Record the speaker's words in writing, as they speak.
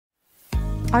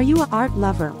Are you an art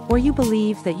lover, or you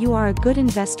believe that you are a good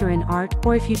investor in art,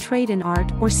 or if you trade in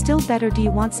art, or still better, do you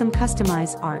want some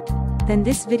customized art? Then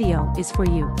this video is for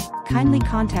you. Kindly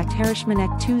contact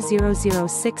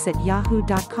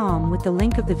harishmanek2006@yahoo.com with the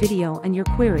link of the video and your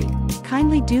query.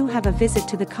 Kindly do have a visit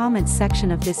to the comments section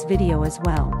of this video as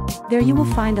well. There you will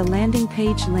find a landing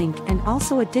page link and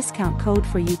also a discount code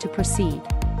for you to proceed.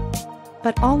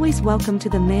 But always welcome to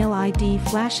the mail ID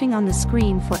flashing on the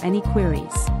screen for any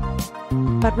queries.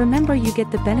 But remember, you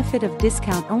get the benefit of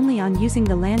discount only on using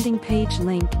the landing page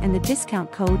link and the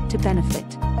discount code to benefit.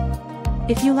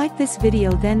 If you like this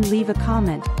video, then leave a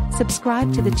comment,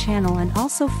 subscribe to the channel and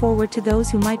also forward to those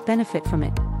who might benefit from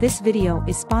it. This video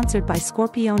is sponsored by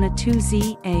Scorpiona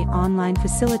 2Z, a online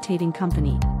facilitating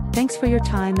company. Thanks for your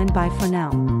time and bye for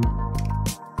now.